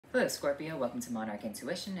Hello Scorpio, welcome to Monarch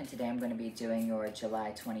Intuition, and today I'm going to be doing your July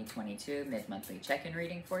 2022 mid-monthly check-in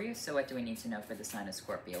reading for you. So what do we need to know for the sign of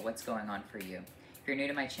Scorpio? What's going on for you? If you're new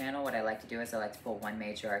to my channel, what I like to do is I like to pull one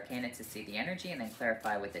major arcana to see the energy and then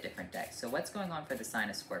clarify with the different decks. So what's going on for the sign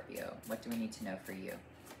of Scorpio? What do we need to know for you?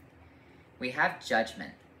 We have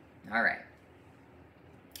Judgment. All right.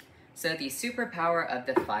 So the superpower of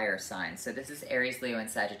the fire sign. So this is Aries, Leo,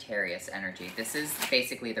 and Sagittarius energy. This is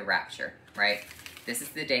basically the rapture, right? This is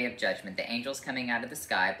the day of judgment. The angels coming out of the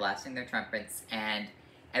sky, blasting their trumpets, and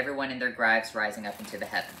everyone in their graves rising up into the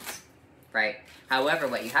heavens, right? However,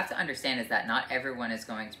 what you have to understand is that not everyone is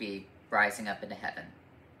going to be rising up into heaven.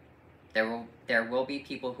 There will be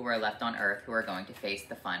people who are left on earth who are going to face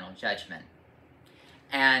the final judgment.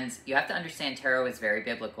 And you have to understand tarot is very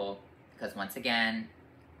biblical because, once again,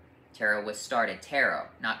 tarot,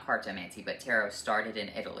 not cartomancy, but tarot started in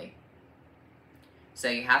Italy. So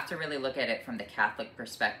you have to really look at it from the Catholic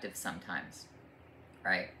perspective sometimes,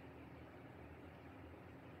 right?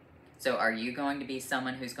 So are you going to be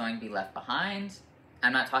someone who's going to be left behind?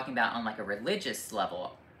 I'm not talking about on like a religious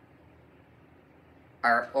level.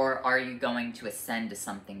 Or are you going to ascend to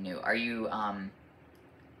something new? Are you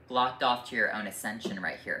blocked off to your own ascension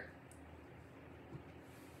right here?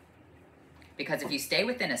 Because if you stay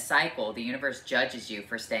within a cycle, the universe judges you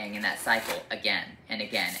for staying in that cycle again and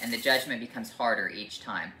again, and the judgment becomes harder each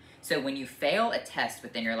time. So when you fail a test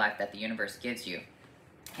within your life that the universe gives you,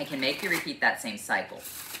 it can make you repeat that same cycle.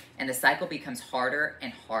 And the cycle becomes harder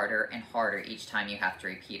and harder and harder each time you have to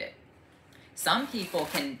repeat it. Some people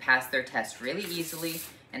can pass their test really easily,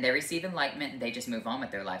 and they receive enlightenment, and they just move on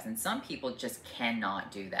with their lives. And some people just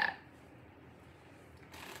cannot do that.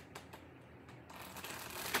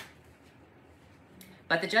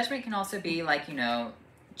 But the judgment can also be like, you know,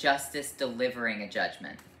 justice delivering a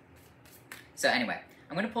judgment. So anyway,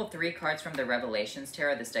 I'm going to pull 3 cards from the Revelations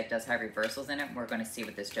Tarot. This deck does have reversals in it. We're going to see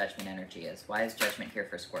what this judgment energy is. Why is judgment here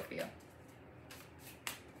for Scorpio?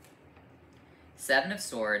 7 of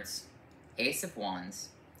Swords, Ace of Wands,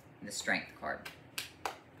 and the Strength card.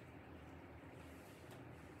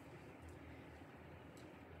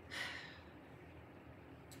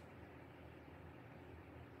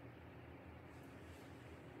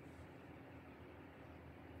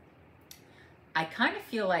 I kind of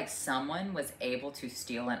feel like someone was able to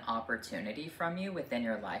steal an opportunity from you within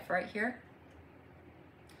your life right here.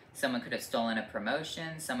 Someone could have stolen a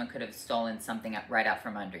promotion. Someone could have stolen something right out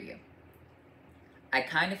from under you. I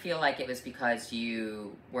kind of feel like it was because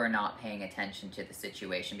you were not paying attention to the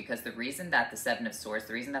situation. Because the reason that the 7 of Swords,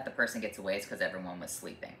 the reason that the person gets away is because everyone was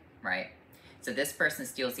sleeping, right? So this person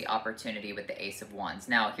steals the opportunity with the Ace of Wands.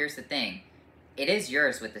 Now, here's the thing. It is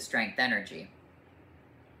yours with the Strength energy.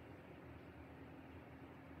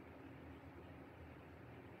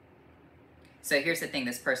 So here's the thing,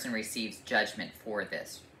 this person receives judgment for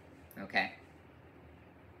this, okay?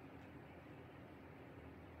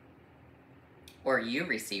 Or you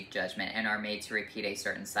receive judgment and are made to repeat a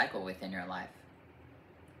certain cycle within your life.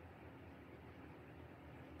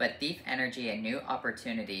 But Thief energy, a new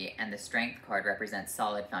opportunity, and the Strength card represents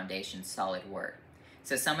solid foundation, solid work.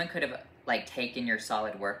 So someone could have like taken your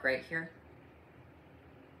solid work right here.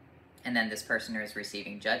 And then this person is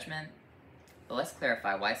receiving judgment. But let's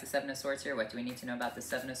clarify, why is the 7 of Swords here? What do we need to know about the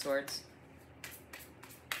 7 of Swords?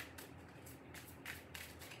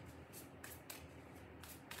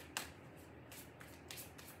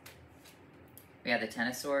 We have the 10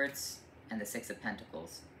 of Swords and the 6 of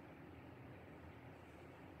Pentacles.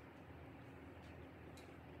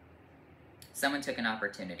 Someone took an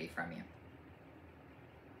opportunity from you.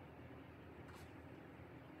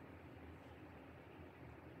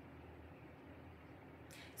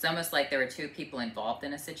 It's almost like there were 2 people involved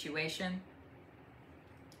in a situation.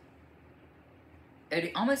 It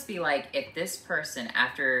would almost be like if this person,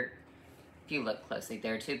 if you look closely,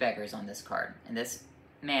 there are 2 beggars on this card, and this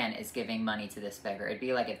man is giving money to this beggar. It'd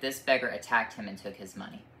be like if this beggar attacked him and took his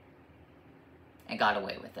money and got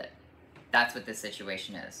away with it. That's what this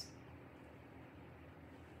situation is.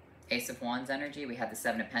 Ace of Wands energy, we have the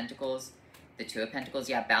 7 of Pentacles, the 2 of Pentacles,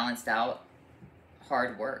 yeah, balanced out,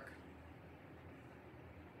 hard work.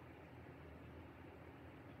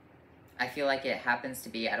 I feel like it happens to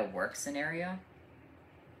be at a work scenario.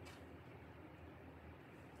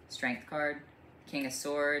 Strength card, King of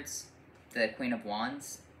Swords, the Queen of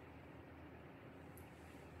Wands.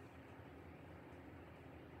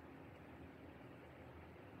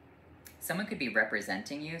 Someone could be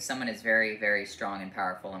representing you. Someone is very, very strong and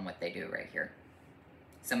powerful in what they do right here.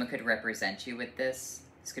 Someone could represent you with this.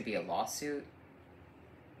 This could be a lawsuit.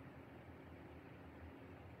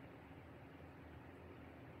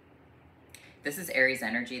 This is Aries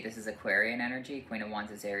energy. This is Aquarian energy. Queen of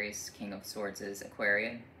Wands is Aries. King of Swords is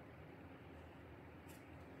Aquarian.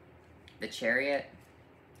 The Chariot,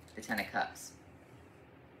 the Ten of Cups.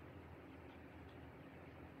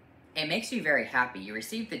 It makes you very happy. You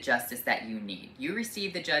receive the justice that you need. You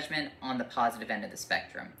receive the judgment on the positive end of the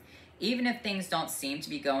spectrum. Even if things don't seem to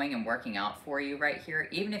be going and working out for you right here,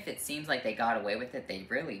 even if it seems like they got away with it, they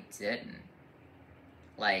really didn't.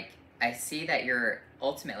 Like, I see that you're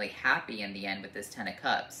ultimately happy in the end with this Ten of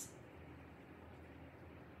Cups.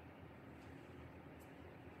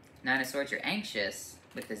 Nine of Swords, you're anxious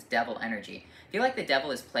with this Devil energy. I feel like the Devil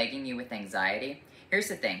is plaguing you with anxiety. Here's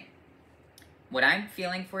the thing. What I'm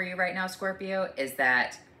feeling for you right now, Scorpio, is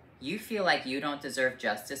that you feel like you don't deserve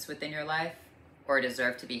justice within your life or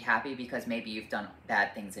deserve to be happy because maybe you've done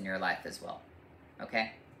bad things in your life as well.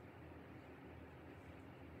 Okay?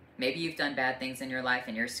 Maybe you've done bad things in your life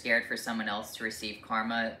and you're scared for someone else to receive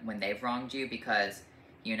karma when they've wronged you because,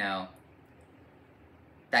 you know,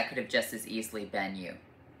 that could have just as easily been you.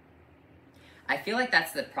 I feel like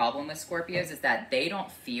that's the problem with Scorpios, is that they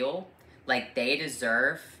don't feel like they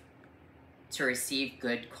deserve to receive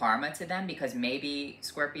good karma to them because maybe,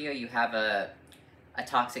 Scorpio, you have a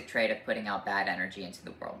toxic trait of putting out bad energy into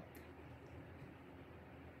the world.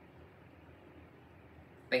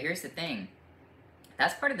 But here's the thing.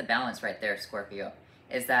 That's part of the balance right there, Scorpio,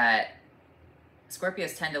 is that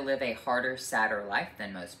Scorpios tend to live a harder, sadder life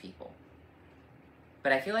than most people.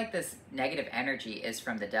 But I feel like this negative energy is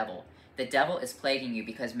from the Devil. The Devil is plaguing you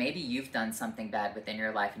because maybe you've done something bad within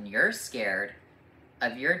your life and you're scared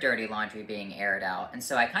of your dirty laundry being aired out. And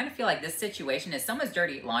so I kind of feel like this situation is someone's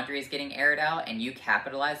dirty laundry is getting aired out and you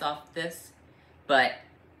capitalize off this, but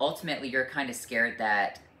ultimately you're kind of scared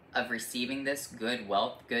of receiving this good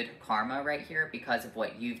wealth, good karma right here because of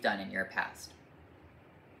what you've done in your past.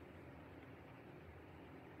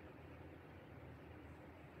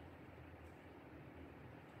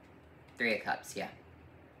 Three of Cups, yeah.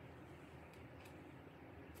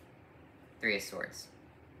 Three of Swords.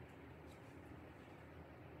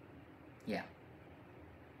 Yeah.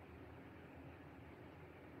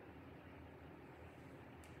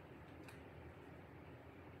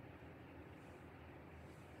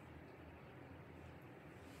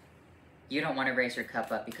 You don't want to raise your cup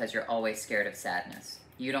up because you're always scared of sadness.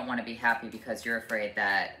 You don't want to be happy because you're afraid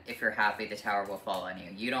that if you're happy, the tower will fall on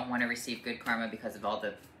you. You don't want to receive good karma because of all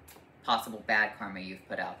the possible bad karma you've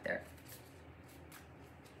put out there.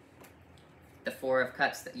 The Four of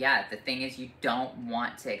Cups, yeah, the thing is you don't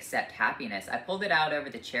want to accept happiness. I pulled it out over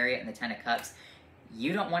the Chariot and the Ten of Cups.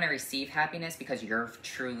 You don't want to receive happiness because you're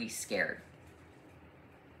truly scared.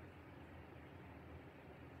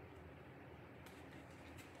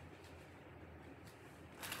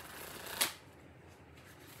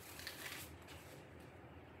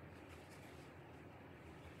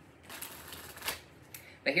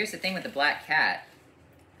 But here's the thing with the black cat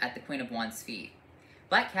at the Queen of Wands' feet.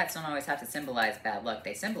 Black cats don't always have to symbolize bad luck.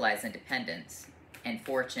 They symbolize independence and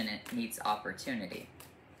fortune meets opportunity.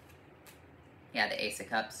 Yeah, the Ace of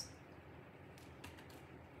Cups.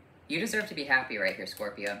 You deserve to be happy right here,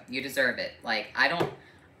 Scorpio. You deserve it. Like, I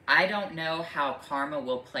don't know how karma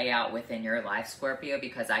will play out within your life, Scorpio,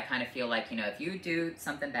 because I kind of feel like, you know, if you do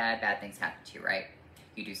something bad, bad things happen to you, right?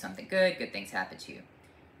 You do something good, good things happen to you.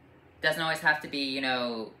 Doesn't always have to be, you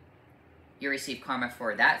know, you receive karma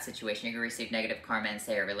for that situation. You can receive negative karma in,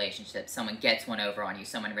 say, a relationship. Someone gets one over on you.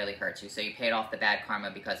 Someone really hurts you. So you paid off the bad karma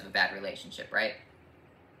because of a bad relationship, right?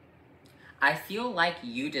 I feel like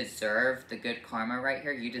you deserve the good karma right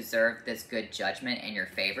here. You deserve this good judgment in your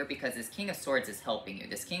favor because this King of Swords is helping you.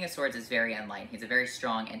 This King of Swords is very enlightened. He's a very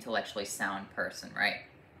strong, intellectually sound person, right?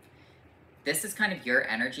 This is kind of your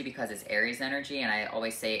energy because it's Aries energy, and I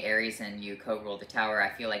always say Aries and you co-rule the tower. I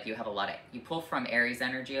feel like you have you pull from Aries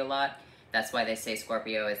energy a lot. That's why they say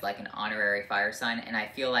Scorpio is like an honorary fire sign, and I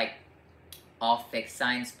feel like all fixed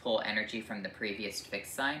signs pull energy from the previous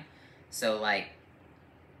fixed sign. So like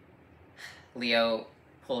Leo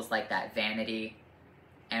pulls like that vanity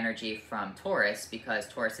energy from Taurus because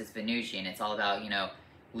Taurus is Venusian. It's all about, you know,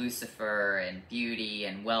 Lucifer and beauty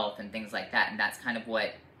and wealth and things like that, and that's kind of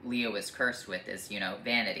what Leo is cursed with, is, you know,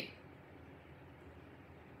 vanity.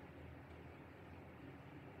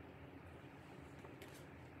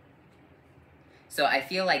 So I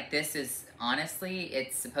feel like this is, honestly,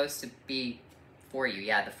 it's supposed to be for you.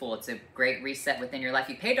 Yeah, the Fool. It's a great reset within your life.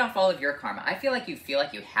 You paid off all of your karma. I feel like you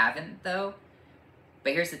haven't, though.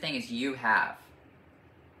 But here's the thing, is you have.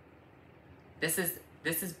 This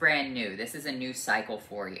is brand new. This is a new cycle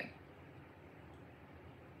for you.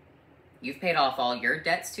 You've paid off all your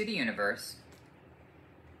debts to the universe.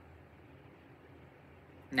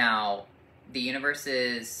 Now, the universe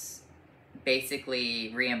is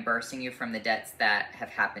basically reimbursing you from the debts that have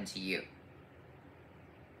happened to you.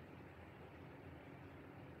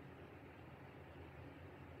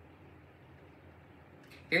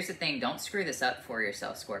 Here's the thing, don't screw this up for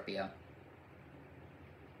yourself, Scorpio.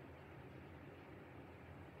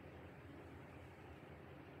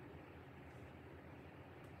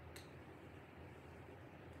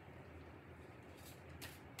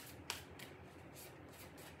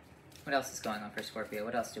 What else is going on for Scorpio?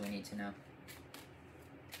 What else do we need to know?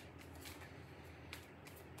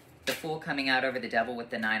 The Fool coming out over the Devil with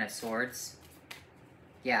the Nine of Swords.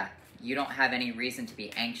 Yeah, you don't have any reason to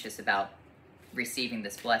be anxious about receiving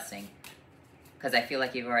this blessing, because I feel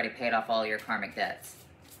like you've already paid off all your karmic debts,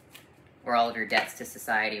 or all of your debts to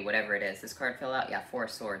society, whatever it is. This card fell out. Yeah, Four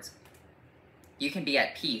of Swords. You can be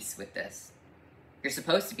at peace with this. You're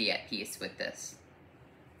supposed to be at peace with this.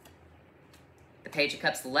 The Page of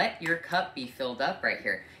Cups. Let your cup be filled up right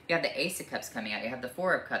here. You have the Ace of Cups coming out. You have the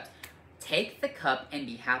Four of Cups. Take the cup and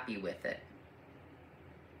be happy with it.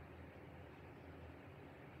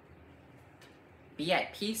 Be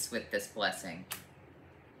at peace with this blessing.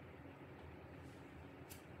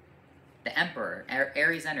 The Emperor,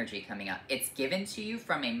 Aries energy coming out. It's given to you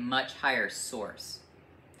from a much higher source.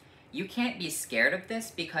 You can't be scared of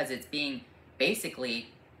this because it's being basically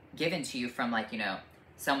given to you from, like, you know,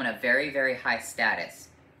 someone of very, very high status.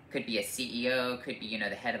 Could be a CEO, could be, you know,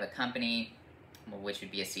 the head of a company, well, which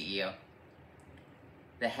would be a CEO.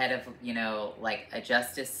 The head of, you know, like a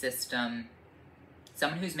justice system.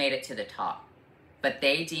 Someone who's made it to the top. But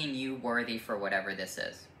they deem you worthy for whatever this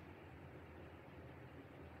is.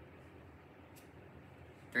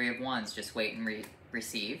 Three of Wands, just wait and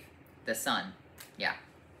receive. The Sun, yeah.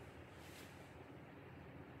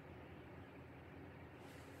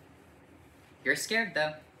 You're scared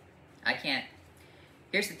though. I can't.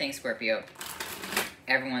 Here's the thing, Scorpio.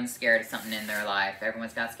 Everyone's scared of something in their life.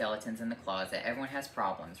 Everyone's got skeletons in the closet. Everyone has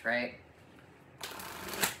problems, right?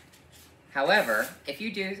 However, if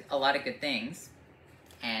you do a lot of good things,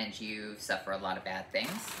 and you suffer a lot of bad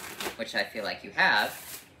things, which I feel like you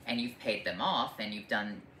have, and you've paid them off, and you've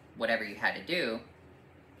done whatever you had to do,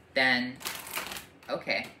 then,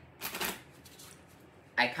 okay.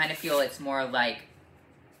 I kind of feel it's more like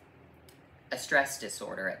a stress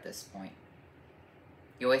disorder at this point.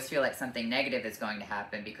 You always feel like something negative is going to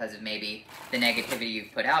happen because of maybe the negativity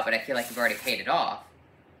you've put out, but I feel like you've already paid it off.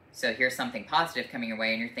 So here's something positive coming your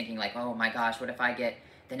way, and you're thinking like, oh my gosh, what if I get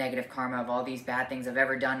the negative karma of all these bad things I've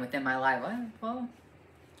ever done within my life? Well,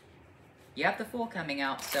 you have the Fool coming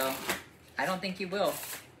out, so I don't think you will.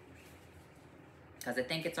 Because I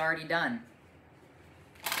think it's already done.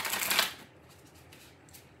 Let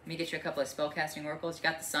me get you a couple of spellcasting oracles. You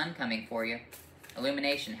got the Sun coming for you.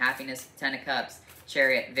 Illumination, happiness, Ten of Cups,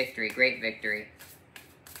 Chariot, victory, great victory.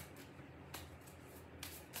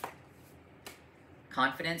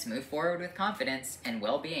 Confidence, move forward with confidence, and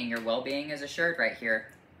well-being. Your well-being is assured right here.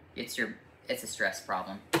 It's a stress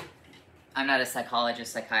problem. I'm not a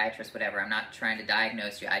psychologist, psychiatrist, whatever. I'm not trying to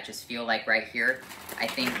diagnose you. I just feel like right here, I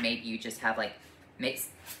think maybe you just have like,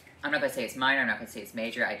 I'm not gonna say it's minor, I'm not gonna say it's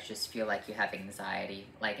major. I just feel like you have anxiety.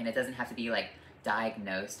 Like, and it doesn't have to be like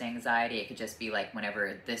diagnosed anxiety. It could just be like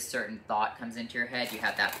whenever this certain thought comes into your head, you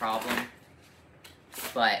have that problem.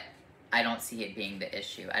 But I don't see it being the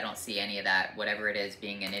issue. I don't see any of that, whatever it is,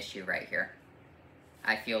 being an issue right here.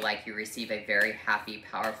 I feel like you receive a very happy,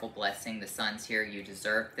 powerful blessing. The Sun's here. You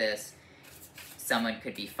deserve this. Someone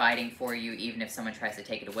could be fighting for you. Even if someone tries to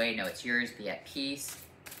take it away, no, it's yours. Be at peace.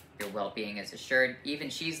 Your well-being is assured. Even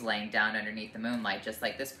she's laying down underneath the moonlight, just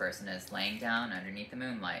like this person is laying down underneath the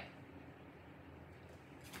moonlight.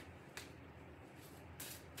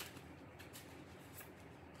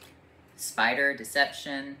 Spider,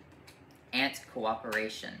 deception, Ant,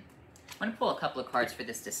 cooperation. I want to pull a couple of cards for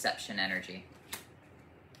this deception energy.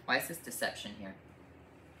 Why is this deception here?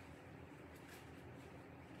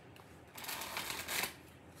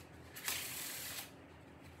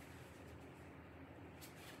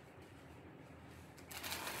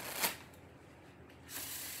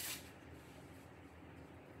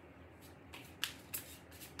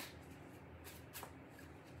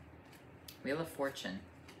 Wheel of Fortune,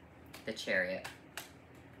 the Chariot.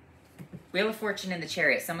 Wheel of Fortune and the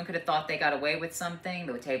Chariot. Someone could have thought they got away with something.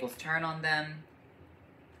 The tables turn on them.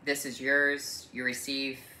 This is yours. You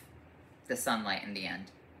receive the sunlight in the end.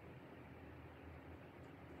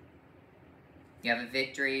 You have a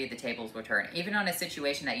victory. The tables will turn. Even on a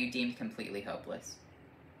situation that you deemed completely hopeless.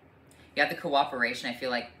 You have the cooperation. I feel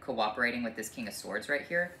like cooperating with this King of Swords right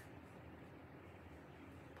here.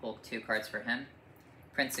 Pull 2 cards for him.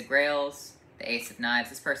 Prince of Grails, the Ace of Knives.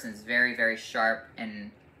 This person is very, very sharp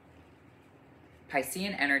and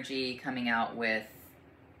Piscean energy coming out with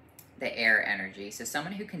the air energy. So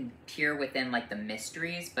someone who can peer within like the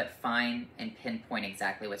mysteries, but find and pinpoint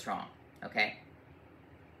exactly what's wrong, okay?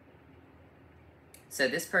 So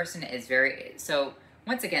this person is very, so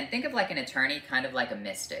once again, think of like an attorney, kind of like a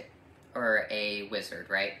mystic or a wizard,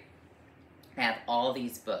 right? They have all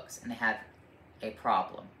these books and they have a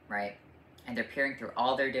problem, right? And they're peering through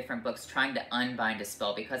all their different books trying to unbind a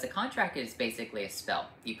spell, because a contract is basically a spell.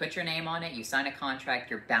 You put your name on it, you sign a contract,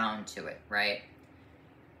 you're bound to it, right?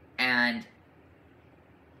 And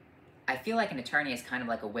I feel like an attorney is kind of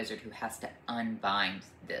like a wizard who has to unbind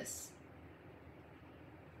this,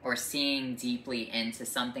 or seeing deeply into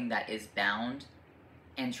something that is bound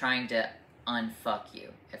and trying to unfuck you,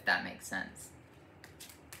 if that makes sense.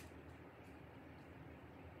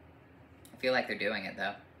 I feel like they're doing it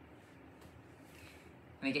though.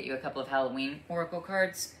 Let me get you a couple of Halloween oracle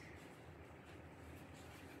cards.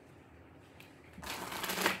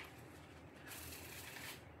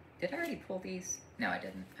 Did I already pull these? No, I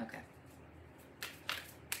didn't. Okay.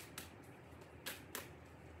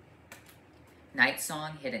 Night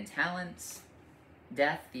Song, Hidden Talents.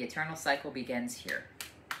 Death, the eternal cycle begins here.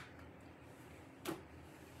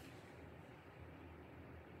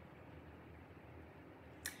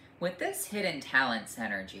 With this Hidden Talents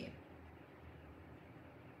energy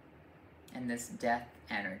and this death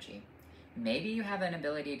energy, maybe you have an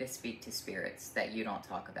ability to speak to spirits that you don't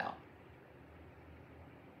talk about.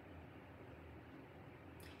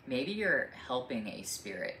 Maybe you're helping a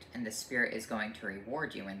spirit and the spirit is going to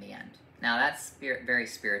reward you in the end. Now that's very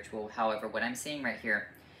spiritual. However, what I'm seeing right here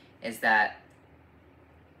is that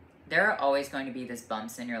there are always going to be these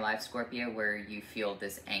bumps in your life, Scorpio, where you feel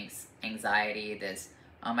this anxiety, this,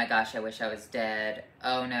 oh my gosh, I wish I was dead.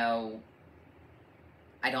 Oh no,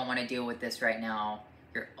 I don't want to deal with this right now.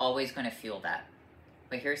 You're always going to feel that.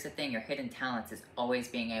 But here's the thing, your hidden talents is always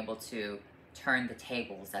being able to turn the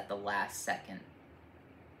tables at the last second.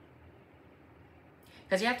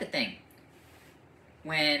 Because you have to think,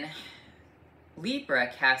 when Libra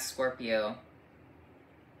cast Scorpio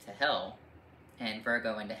to hell and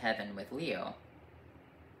Virgo into heaven with Leo,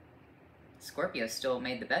 Scorpio still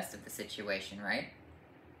made the best of the situation, right?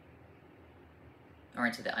 Or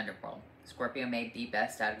into the underworld. Scorpio made the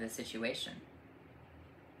best out of the situation.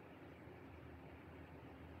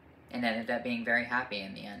 And ended up being very happy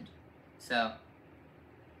in the end. So,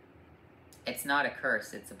 it's not a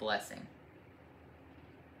curse, it's a blessing.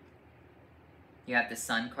 You have the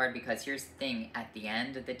Sun card, because here's the thing, at the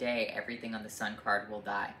end of the day, everything on the Sun card will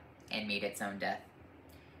die and meet its own death.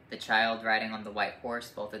 The child riding on the white horse,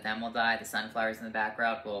 both of them will die. The sunflowers in the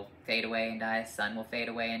background will fade away and die. Sun will fade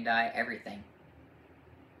away and die. Everything.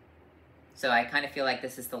 So I kind of feel like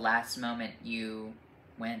this is the last moment you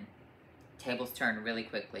win. Tables turn really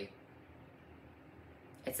quickly.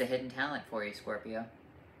 It's a hidden talent for you, Scorpio.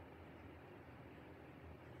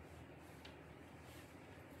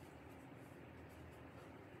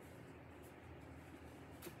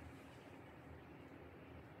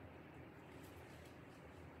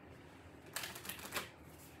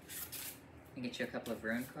 Let me get you a couple of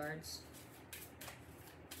rune cards.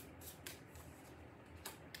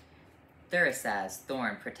 Thurisaz,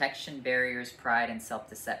 Thorn, Protection, Barriers, Pride, and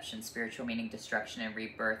Self-Deception, Spiritual Meaning, Destruction and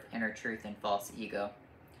Rebirth, Inner Truth, and False Ego.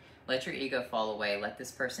 Let your ego fall away. Let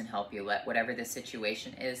this person help you. Let whatever this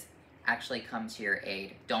situation is actually come to your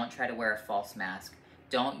aid. Don't try to wear a false mask.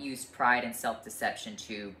 Don't use pride and self-deception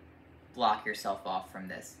to block yourself off from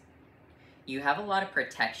this. You have a lot of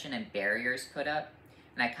protection and barriers put up,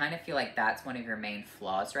 and I kind of feel like that's one of your main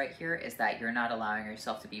flaws right here, is that you're not allowing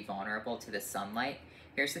yourself to be vulnerable to the sunlight.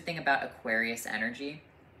 Here's the thing about Aquarius energy.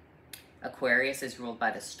 Aquarius is ruled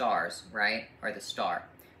by the stars, right? Or the star.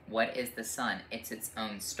 What is the sun? It's its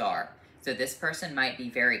own star. So this person might be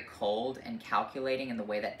very cold and calculating in the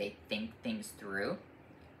way that they think things through.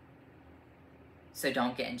 So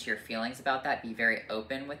don't get into your feelings about that. Be very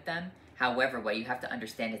open with them. However, what you have to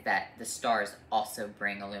understand is that the stars also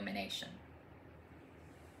bring illumination.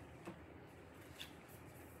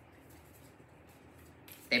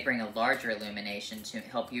 They bring a larger illumination to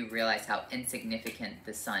help you realize how insignificant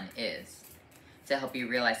the sun is. To help you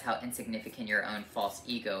realize how insignificant your own false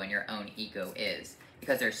ego and your own ego is.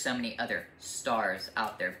 Because there's so many other stars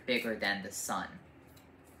out there bigger than the sun.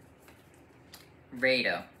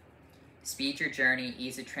 Rado. Speed your journey,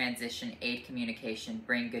 ease a transition, aid communication,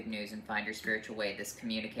 bring good news, and find your spiritual way. This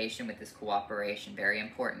communication with this cooperation, very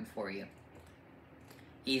important for you.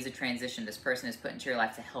 Ease a transition. This person is put into your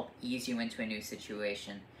life to help ease you into a new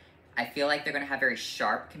situation. I feel like they're going to have very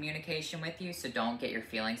sharp communication with you, so don't get your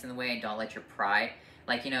feelings in the way and don't let your pride.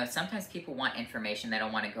 Like, you know, sometimes people want information. They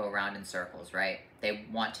don't want to go around in circles, right? They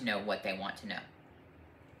want to know what they want to know.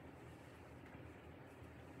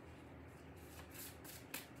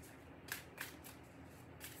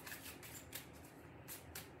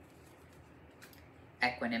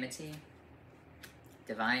 Equanimity,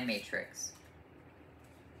 Divine Matrix.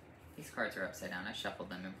 These cards are upside down. I shuffled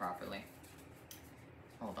them improperly.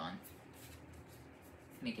 Hold on.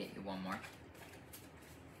 Let me get you one more.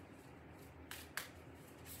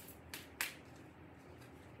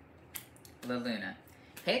 La Luna.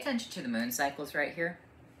 Pay attention to the moon cycles right here.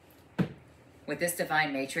 With this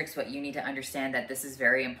Divine Matrix, what you need to understand that this is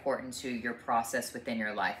very important to your process within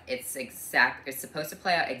your life. It's supposed to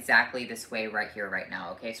play out exactly this way right here, right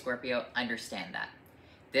now. Okay, Scorpio? Understand that.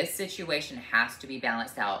 This situation has to be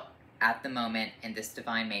balanced out at the moment in this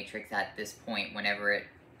Divine Matrix at this point, whenever it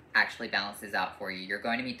actually balances out for you. You're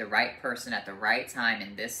going to meet the right person at the right time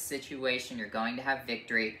in this situation. You're going to have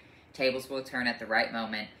victory. Tables will turn at the right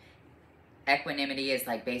moment. Equanimity is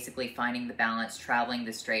like basically finding the balance, traveling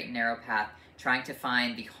the straight and narrow path, trying to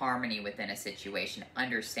find the harmony within a situation.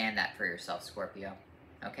 Understand that for yourself, Scorpio.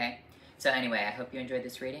 Okay? So anyway, I hope you enjoyed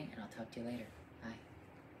this reading, and I'll talk to you later. Bye.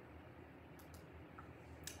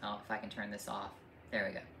 Oh, if I can turn this off. There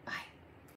we go. Bye.